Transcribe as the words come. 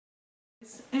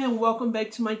And welcome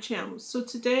back to my channel. So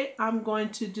today I'm going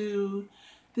to do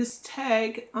this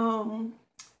tag. Genine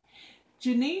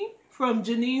from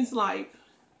Janine's Life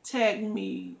tagged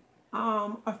me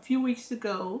a few weeks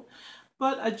ago,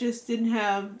 but I just didn't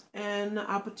have an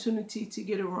opportunity to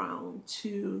get around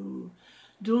to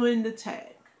doing the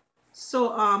tag.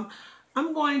 So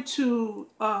I'm going to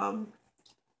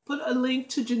put a link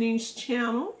to Janine's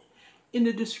channel in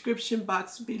the description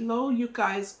box below. You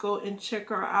guys go and check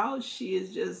her out. She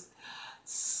is just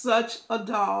such a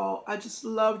doll. I just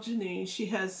love Genine. She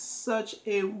has such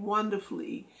a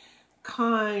wonderfully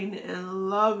kind and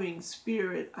loving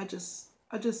spirit. I just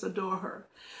adore her.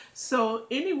 So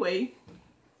anyway,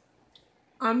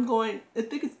 I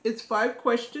think it's 5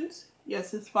 questions.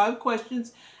 Yes, it's 5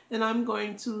 questions, and I'm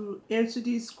going to answer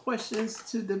these questions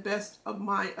to the best of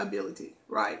my ability,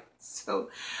 right? So,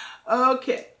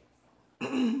 okay.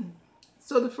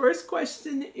 So the first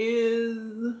question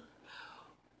is,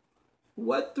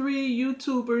 what 3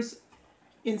 YouTubers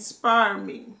inspire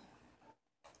me?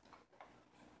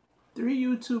 3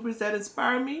 YouTubers that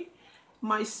inspire me.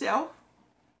 Myself.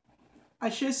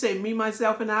 I should say me,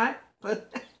 myself, and I,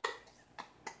 but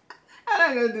I'm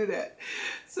not gonna do that.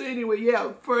 So anyway,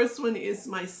 yeah, first one is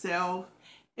myself.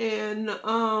 And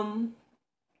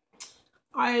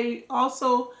I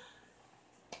also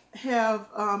have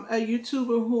a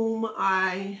YouTuber whom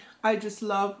I just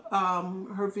love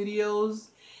her videos,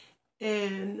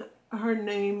 and her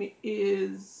name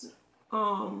is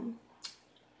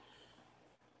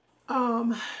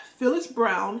Phyllis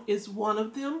Brown is one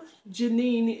of them.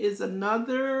 Genine is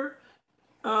another,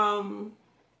 and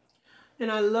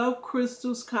I love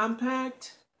Crystal's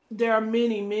Compact. There are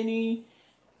many,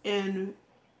 and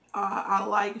I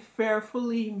like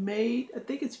Fairfully Made. I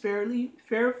think it's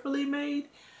Fairfully Made.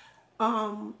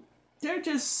 There are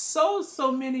just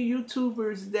so many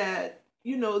YouTubers that,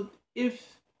 you know,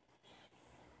 if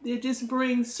they just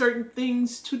bring certain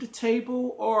things to the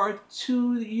table or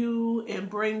to you and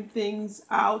bring things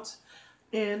out,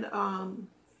 and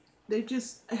they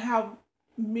just have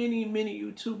many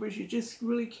YouTubers. You just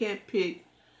really can't pick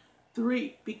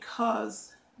 3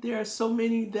 because there are so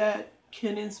many that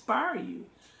can inspire you.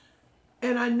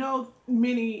 And I know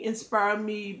many inspire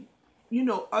me, you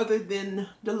know, other than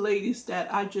the ladies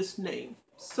that I just named.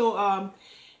 So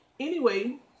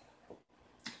anyway,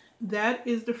 that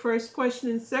is the first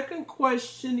question. And second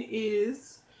question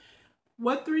is,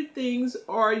 what 3 things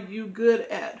are you good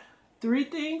at? 3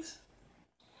 things?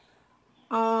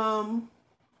 I'm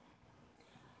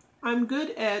good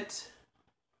at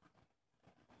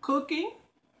cooking,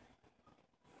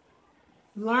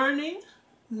 learning,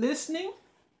 listening,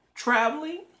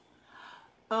 traveling.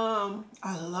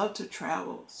 I love to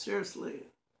travel, seriously.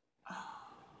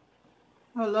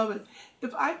 I love it.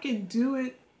 If I can do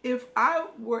it, if I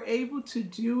were able to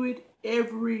do it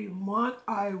every month,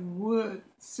 I would,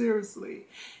 seriously.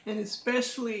 And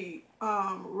especially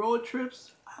road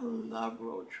trips. I love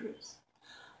road trips.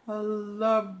 I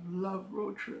love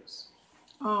road trips.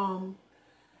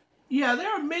 Yeah,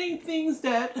 there are many things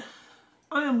that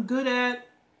I am good at,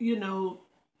 you know.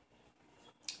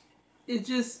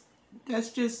 That's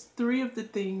just 3 of the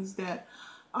things that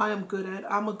I am good at.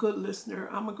 I'm a good listener.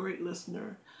 I'm a great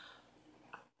listener.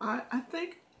 I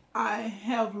think I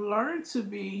have learned to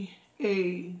be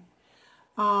a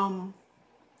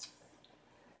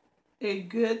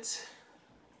good,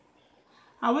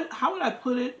 how would I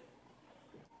put it?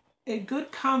 A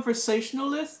good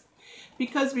conversationalist,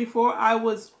 because before I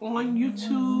was on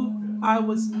YouTube, I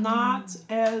was not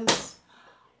as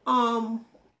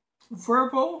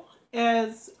verbal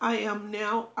as I am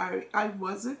now. I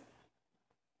wasn't.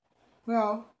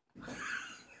 Well,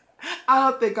 I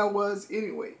don't think I was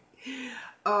anyway.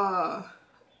 But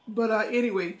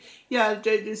anyway, yeah,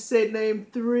 they just said name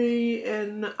 3,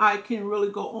 and I can really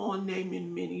go on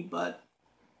naming many, but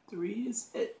 3 is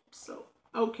it. So,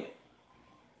 okay.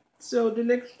 So the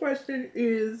next question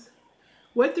is,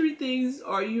 what 3 things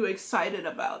are you excited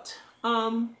about?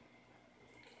 I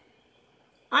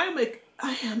am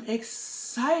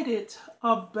excited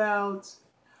about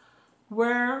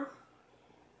where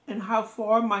and how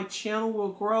far my channel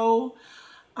will grow.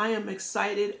 I am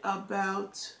excited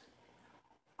about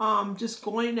just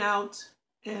going out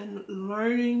and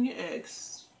learning,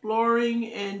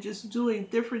 exploring, and just doing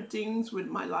different things with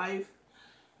my life.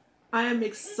 I am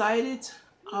excited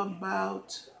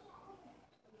about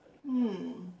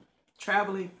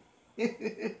traveling.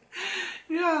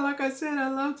 Yeah, like I said, I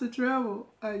love to travel.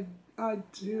 I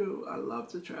do. I love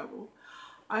to travel.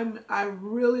 I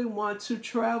really want to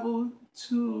travel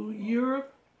to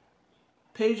Europe.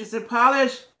 Pages and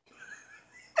polish.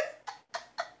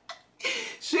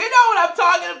 She know what I'm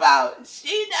talking about.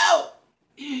 She know.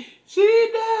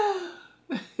 She know.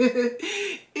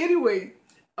 Anyway,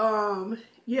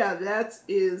 yeah, that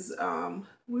is,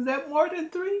 was that more than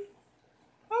 3?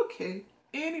 Okay.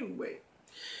 Anyway,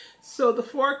 so the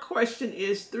 4th question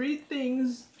is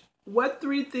what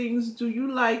 3 things do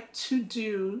you like to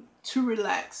do to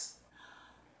relax?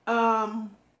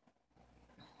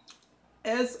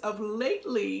 As of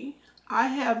lately, I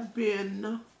have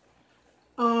been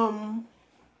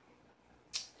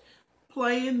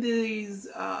playing these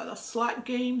slot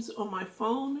games on my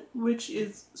phone, which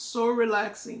is so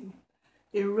relaxing.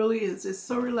 It really is. It's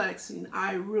so relaxing.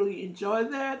 I really enjoy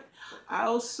that. I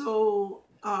also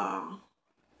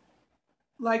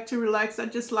like to relax. I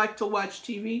just like to watch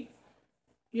TV.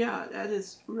 Yeah, that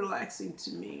is relaxing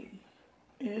to me.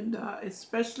 And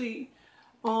especially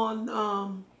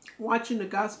on watching the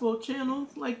gospel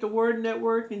channels like the Word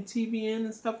Network and TBN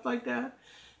and stuff like that.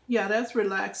 Yeah, that's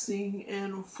relaxing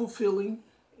and fulfilling.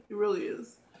 It really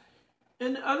is.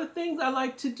 And the other things I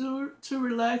like to do to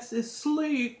relax is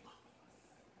sleep.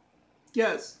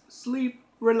 Yes, sleep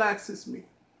relaxes me.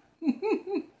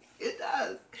 It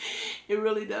does. It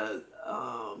really does.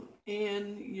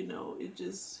 And, you know, it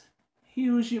just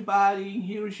heals your body,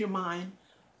 heals your mind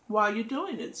while you're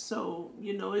doing it. So,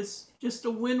 you know, it's just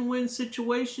a win-win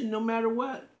situation no matter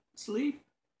what. Sleep,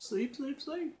 sleep, sleep,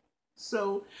 sleep.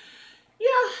 So,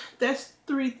 yeah, that's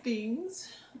 3 things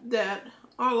that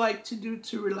I like to do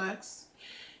to relax.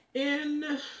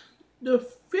 And the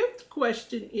 5th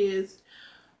question is,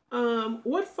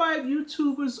 what 5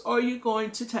 YouTubers are you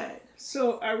going to tag?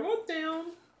 So I wrote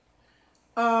down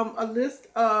a list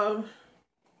of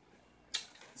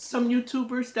some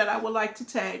YouTubers that I would like to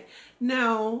tag.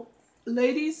 Now,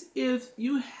 ladies, if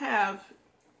you have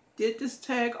did this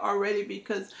tag already,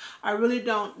 because I really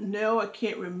don't know, I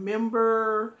can't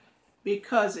remember,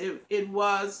 because it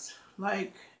was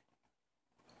like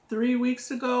 3 weeks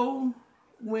ago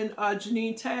when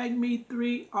Genine tagged me,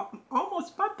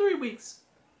 almost about 3 weeks.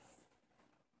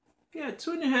 Yeah,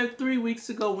 2.5, 3 weeks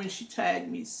ago when she tagged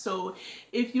me. So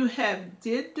if you have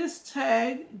did this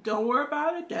tag, don't worry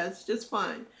about it. That's just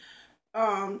fine.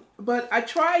 But I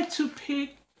tried to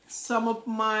pick some of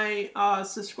my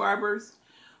subscribers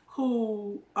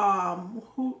who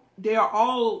they are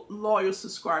all loyal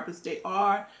subscribers. They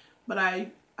are, but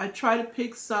I try to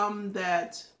pick some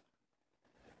that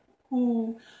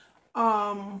who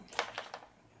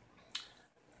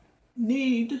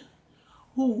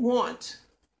want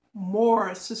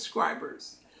more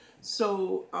subscribers.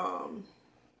 So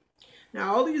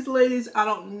now all these ladies, I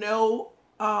don't know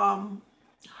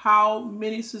how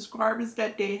many subscribers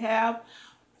that they have.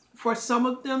 For some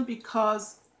of them,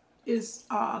 because it's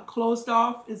closed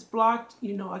off, it's blocked,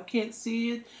 you know, I can't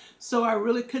see it, so I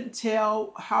really couldn't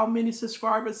tell how many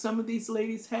subscribers some of these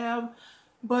ladies have.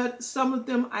 But some of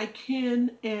them I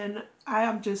can, and I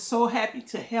am just so happy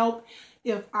to help.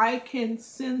 If I can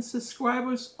send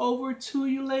subscribers over to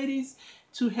you ladies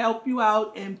to help you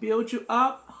out and build you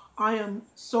up, I am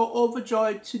so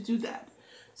overjoyed to do that.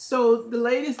 So the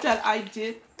ladies that I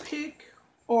did pick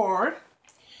are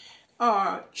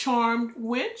Charmed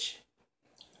Wench,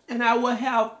 and I will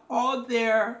have all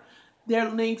their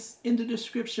links in the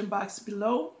description box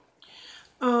below.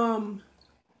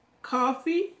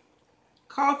 Coffee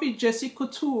Jessie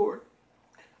Couture.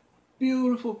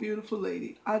 Beautiful, beautiful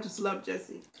lady. I just love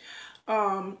Jessie.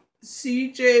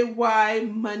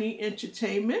 CJY Money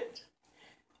Entertainment.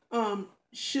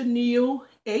 Chanel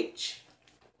H.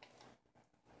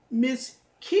 Miss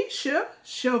Keisha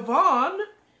Chavon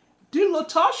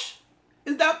DeLoatch.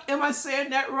 Am I saying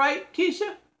that right,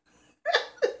 Keisha?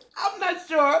 I'm not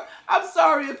sure. I'm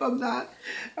sorry if I'm not.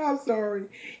 I'm sorry.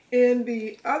 And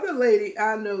the other lady,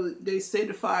 I know they say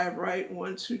the 5, right?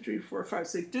 1, 2, 3, 4, 5,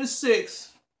 6. There's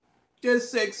 6. There's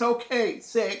 6. Okay,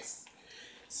 6.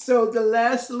 So the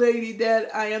last lady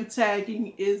that I am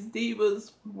tagging is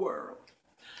Diva's World.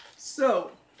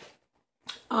 So,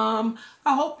 I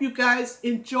hope you guys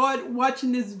enjoyed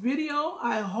watching this video.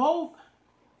 I hope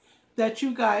that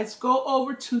you guys go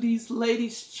over to these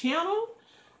ladies' channel,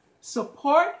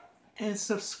 support and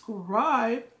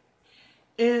subscribe,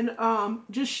 and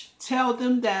just tell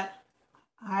them that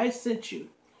I sent you.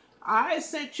 I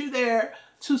sent you there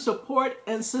to support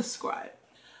and subscribe.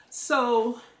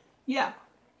 So, yeah.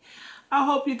 I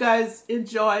hope you guys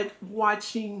enjoyed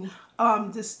watching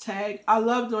this tag. I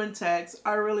love doing tags.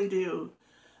 I really do.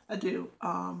 I do.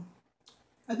 I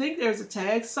think there's a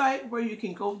tag site where you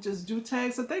can go just do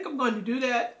tags. I think I'm going to do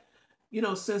that, you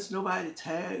know, since nobody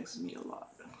tags me a lot.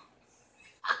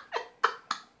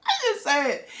 I just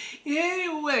say it.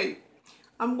 Anyway,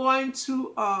 I'm going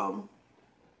to,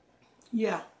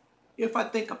 yeah. if I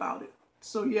think about it.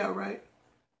 So yeah, right.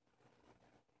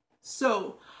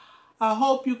 So I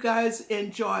hope you guys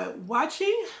enjoy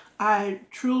watching. I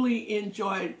truly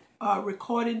enjoyed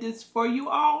recording this for you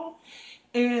all.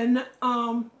 And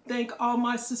thank all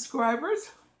my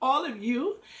subscribers, all of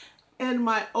you, and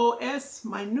my OS,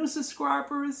 my new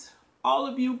subscribers, all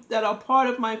of you that are part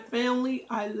of my family.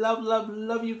 I love, love,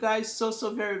 love you guys so, so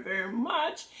very, very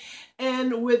much.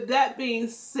 And with that being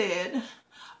said,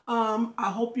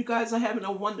 I hope you guys are having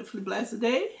a wonderfully blessed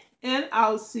day, and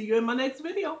I'll see you in my next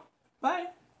video. Bye.